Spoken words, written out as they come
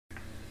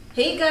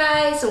Hey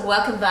guys,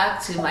 welcome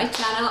back to my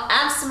channel.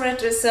 I'm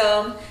Semret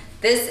Russom.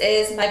 This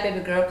is my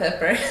baby girl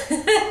Pepper.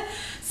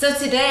 So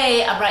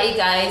today I brought you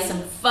guys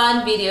some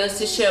fun videos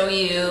to show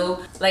you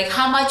like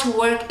how much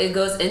work it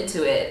goes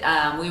into it.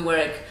 We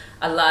work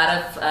a lot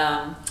of,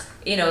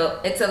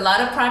 it's a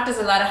lot of practice,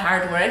 a lot of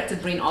hard work to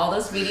bring all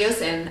those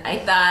videos, and I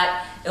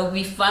thought it would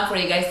be fun for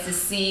you guys to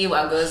see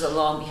what goes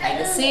along behind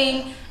the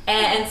scene.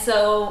 And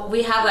so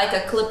we have like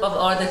a clip of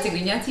all the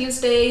Tigrinya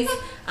Tuesdays,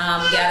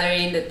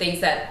 gathering the things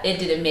that it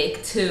didn't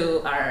make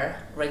to our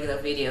regular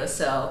videos.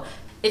 So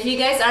if you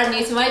guys are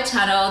new to my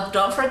channel,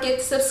 don't forget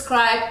to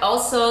subscribe.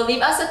 Also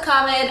leave us a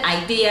comment,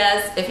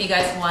 ideas, if you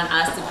guys want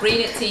us to bring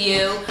it to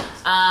you.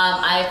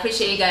 I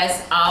appreciate you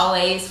guys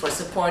always for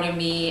supporting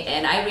me,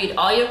 and I read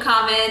all your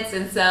comments,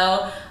 and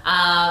so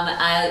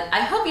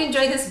I hope you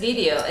enjoy this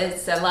video.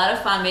 It's a lot of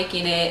fun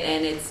making it,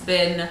 and it's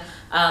been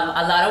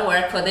a lot of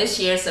work for this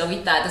year, so we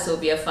thought this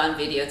would be a fun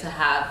video to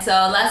have. So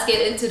let's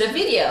get into the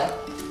video.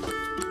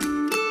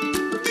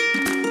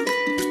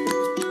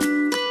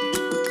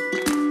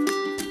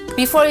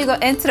 Before you go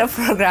into the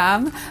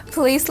program,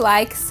 please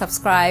like,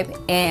 subscribe,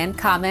 and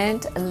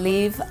comment.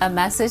 Leave a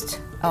message.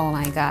 Oh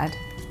my God.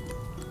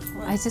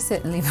 What? I just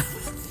said leave a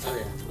message. Oh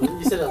yeah,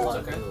 you said it a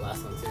lot in the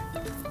last one too.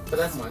 But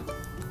that's fine.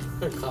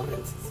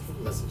 Comments,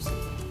 message.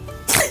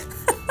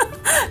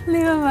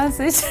 Leave a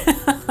message.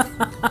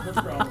 What's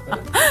wrong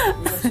with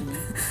that?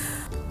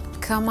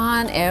 Come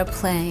on,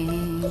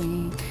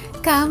 airplane.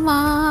 Come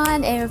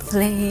on,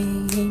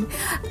 airplane.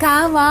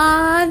 Come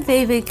on,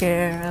 baby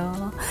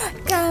girl.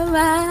 Come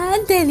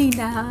on,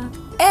 Delina.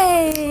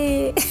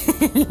 Hey.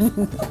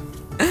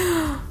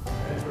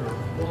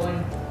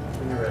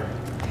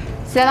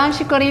 Selam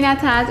Shikorina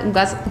Taz.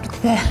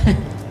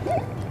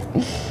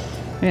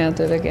 I'll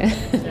do it again.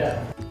 Yeah.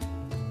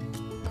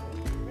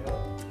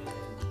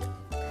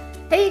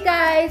 Hey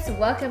guys,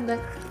 welcome to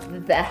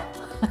the.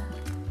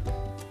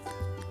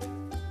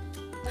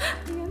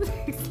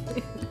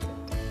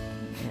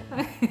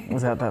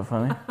 Was that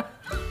funny?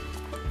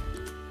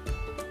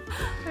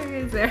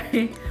 Okay,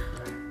 sorry.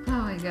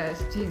 Oh my gosh,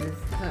 Jesus.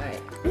 All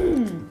right.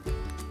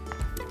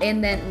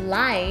 And then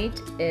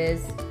light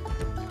is.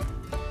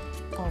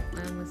 Oh,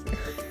 I almost.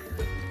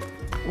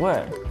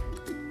 What?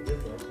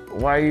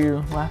 Why are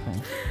you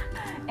laughing?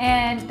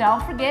 And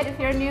don't forget, if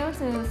you're new,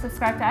 to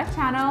subscribe to our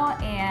channel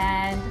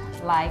and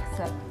like.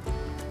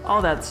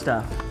 All that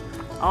stuff.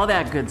 All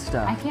that good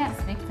stuff. I can't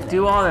speak today.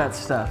 Do all that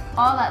stuff.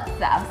 All that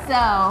stuff.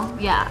 So,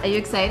 yeah, are you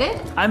excited?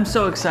 I'm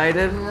so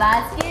excited.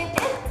 Let's get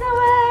into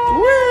it!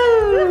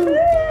 Woo!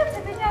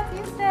 Tigrinya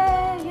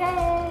Tuesday!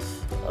 Yay!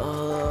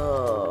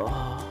 Oh.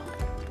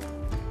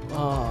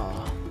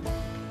 Oh.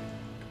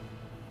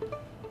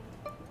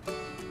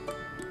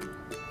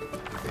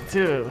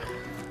 Dude.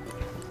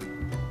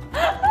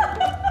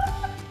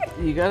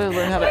 You gotta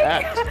learn how to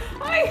act.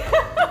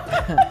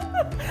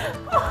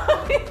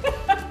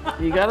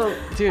 You gotta,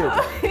 dude.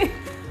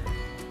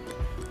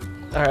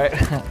 All right.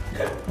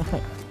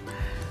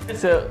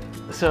 so,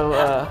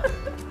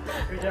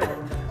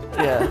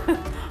 yeah.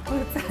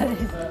 What's that?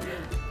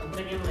 I'm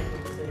thinking like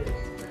you say it.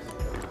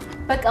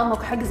 بك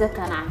أمك حجزك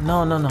أنا.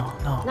 No. نعم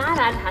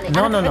حني.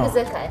 No. أنا No.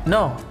 حجزك.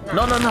 No.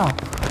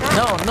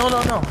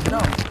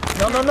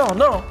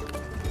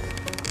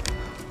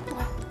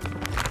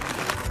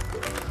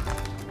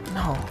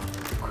 No.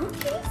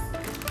 Cookies?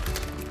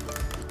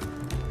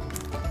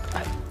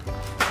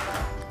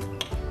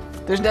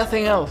 There's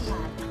nothing else.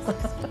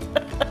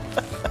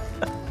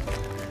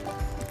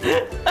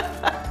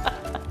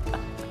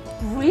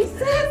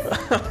 Reese's?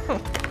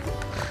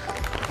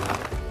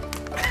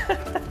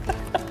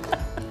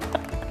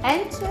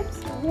 And chips?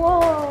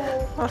 Whoa.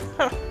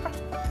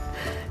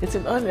 It's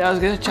an onion. I was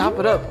gonna chop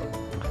it up.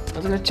 I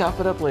was gonna chop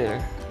it up later.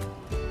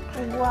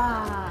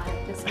 Wow.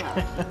 This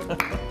one.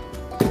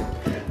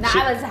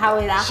 نعم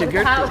هحاول آخذ.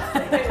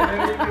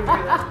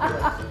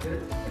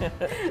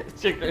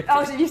 Sugar.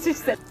 Oh, you should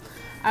say.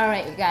 All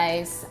right, you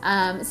guys.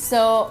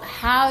 So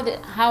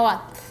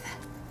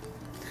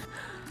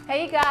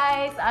Hey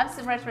guys, I'm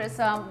Semret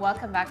Russom.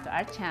 Welcome back to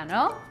our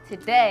channel.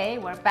 Today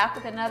we're back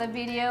with another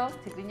video,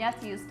 Tigrinya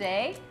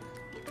Tuesday.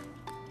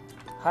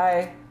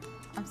 Hi.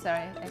 I'm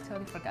sorry, I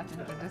totally forgot to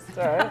introduce. It's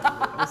all right.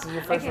 This is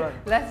your first Okay, one.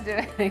 let's do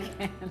it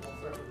again.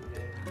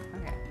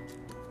 Okay.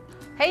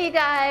 Hey you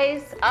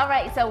guys. All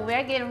right, so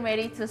we're getting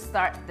ready to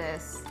start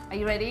this. Are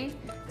you ready?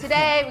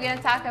 Today we're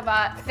gonna talk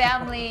about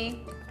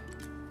family.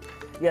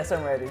 Yes,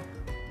 I'm ready.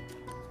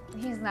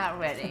 He's not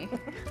ready.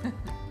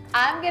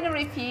 I'm gonna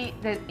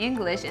repeat the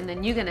English and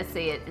then you're gonna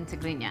say it in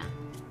Tigrinya.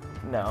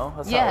 No,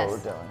 that's Yes. not what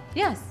we're doing.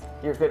 Yes.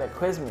 You're gonna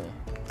quiz me.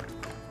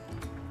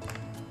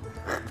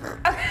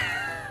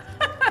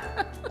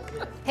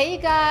 Hey you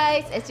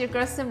guys, it's your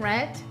girl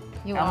Semret.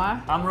 You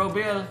are? I'm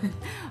Robil.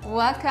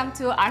 Welcome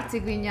to our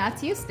Tigrinya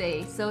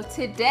Tuesday. So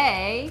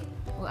today,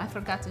 oh, I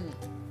forgot to.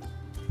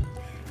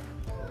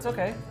 It's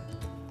okay.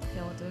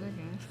 Yeah, we'll do it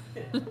again.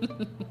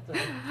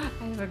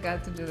 I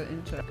forgot to do the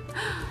intro.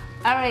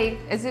 All right,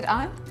 is it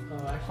on?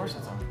 Of course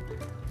it's on.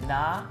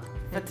 Na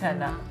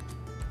Fatena.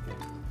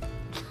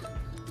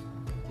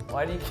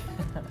 Why do you?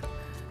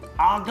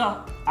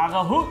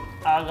 Aga hoot,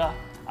 aga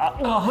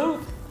hoot,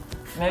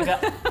 mega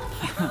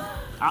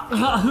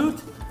aga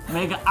hoot,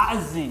 mega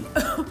azzy.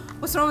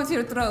 What's wrong with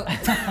your throat?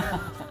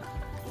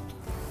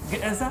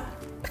 Geza.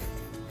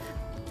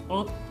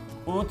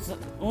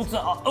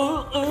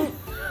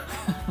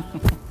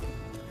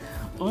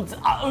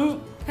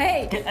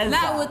 Hey, Geza.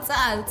 not what's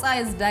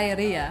is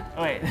diarrhea.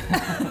 Wait.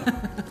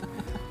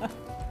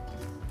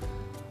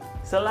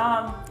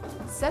 Salam.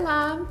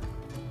 Salam.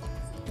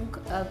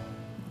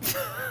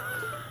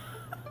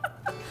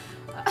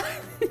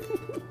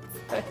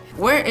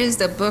 Where is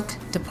the book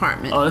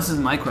department? Oh, this is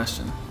my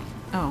question.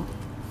 Oh,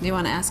 do you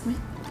want to ask me?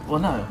 Well,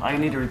 no, I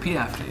need to repeat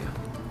after you.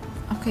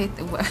 Okay.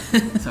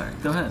 Sorry,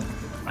 go ahead.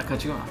 I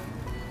cut you off.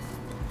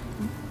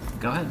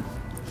 Go ahead.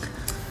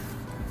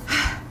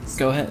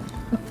 Go ahead.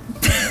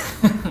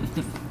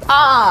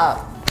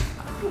 Ah!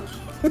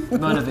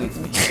 Motivates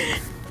me.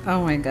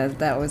 Oh my God,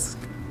 that was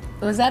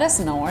that a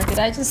snore? Did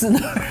I just snore?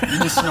 You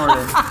just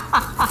snorted.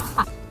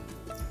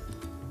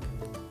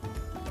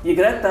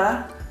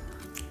 Yigreta,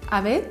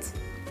 عبيت؟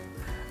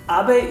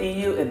 abe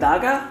iu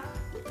edaga?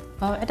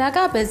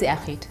 دقة بزي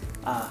أخيت.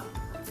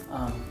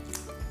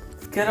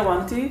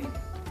 Kerawanti,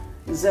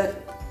 zehe.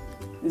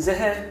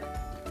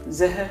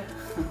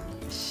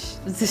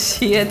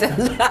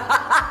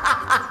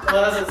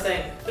 What does it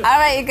say? All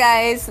right, you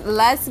guys,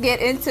 let's get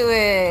into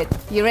it.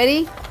 You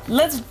ready?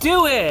 Let's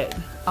do it!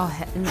 Oh,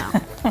 no.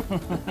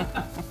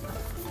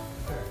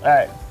 All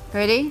right,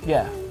 Ready?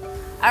 yeah.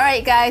 All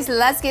right, guys,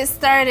 let's get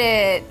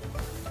started.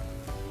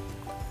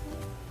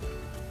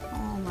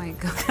 Oh my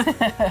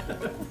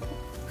God.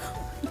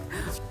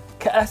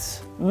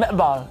 Ka'as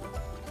mebal.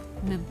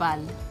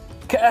 Nibal.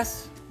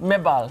 Ka'as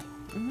mebal.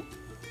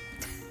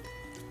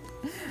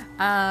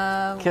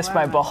 Kiss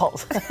my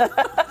balls.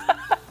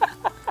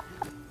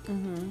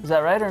 Is that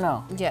right or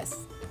no? Yes,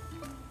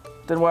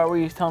 Then why were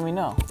you telling me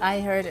no? I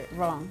heard it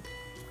wrong.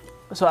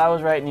 So I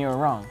was right and you were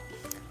wrong.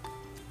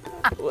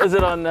 Was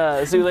it on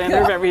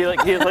Zoolander? Remember he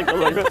had like the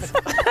logos?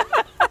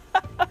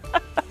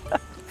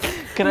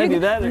 Can I do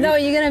that? or- No,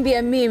 you're gonna be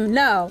a meme.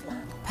 No.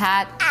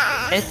 Pat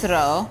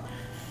Etro.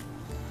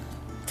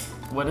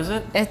 What is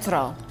it?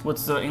 Etro.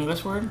 What's the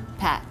English word?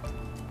 Pat.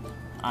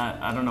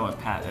 I don't know what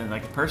pat is.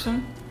 Like a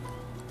person?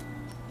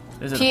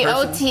 Is it a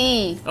person?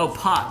 P-O-T. Oh,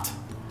 pot.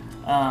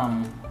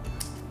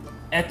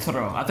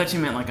 Etro. I thought you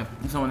meant like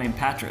someone named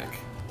Patrick.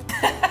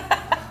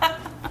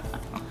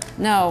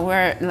 No,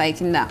 we're like,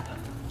 no.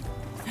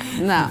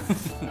 No.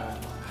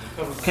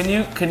 Can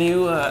you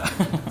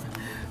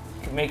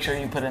make sure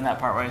you put in that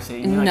part where I say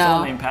you mean like No.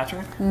 someone named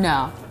Patrick?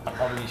 No. I'll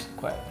probably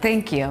quit.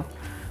 Thank you.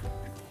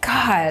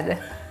 God.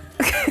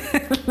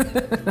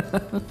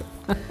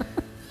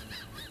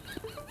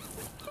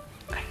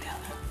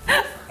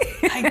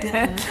 I did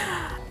it.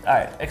 All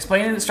right,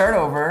 explain it. Start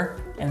over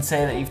and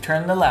say that you've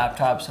turned the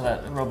laptop so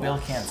that Robil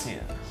can't see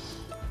it.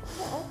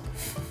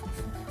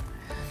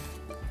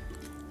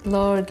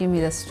 Lord, give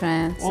me the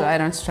strength so I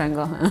don't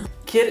strangle him.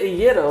 Kir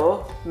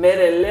iyero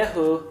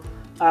merelehu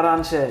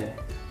aranche.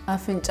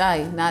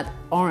 Afinchai, not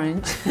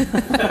orange.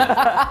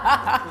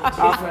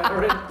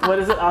 What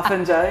is it?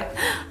 Afenjai?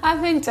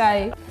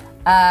 Afinchai.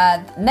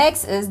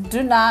 Next is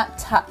do not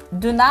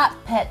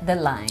pet the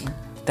line.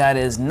 That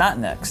is not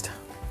next.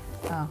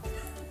 Oh.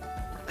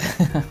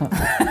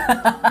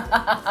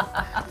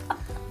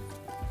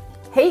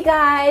 Hey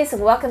guys,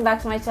 welcome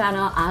back to my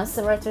channel. I'm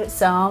Semret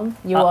Russom.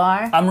 You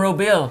are? I'm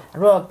Robil.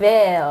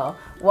 Robil.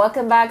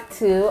 Welcome back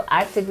to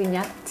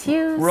Artigvinya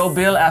Tunes.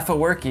 Robil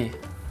Afaworki.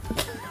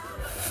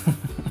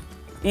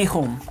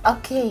 Ihum.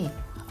 Okay.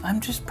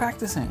 I'm just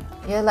practicing.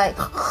 You're like.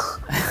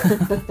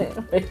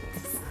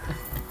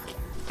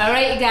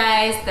 Alright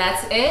guys,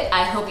 that's it.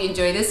 I hope you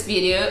enjoyed this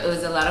video. It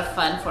was a lot of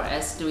fun for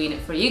us doing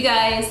it for you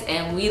guys,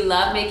 and we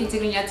love making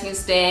Tigrinya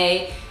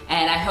Tuesday,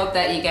 and I hope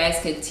that you guys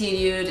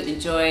continue to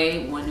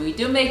enjoy when we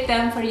do make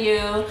them for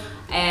you.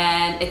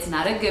 And it's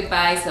not a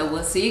goodbye, so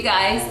we'll see you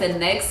guys the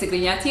next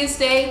Tigrinya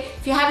Tuesday.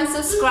 If you haven't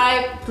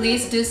subscribed,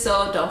 please do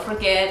so, don't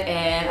forget,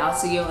 and I'll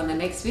see you on the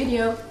next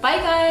video. Bye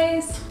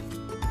guys!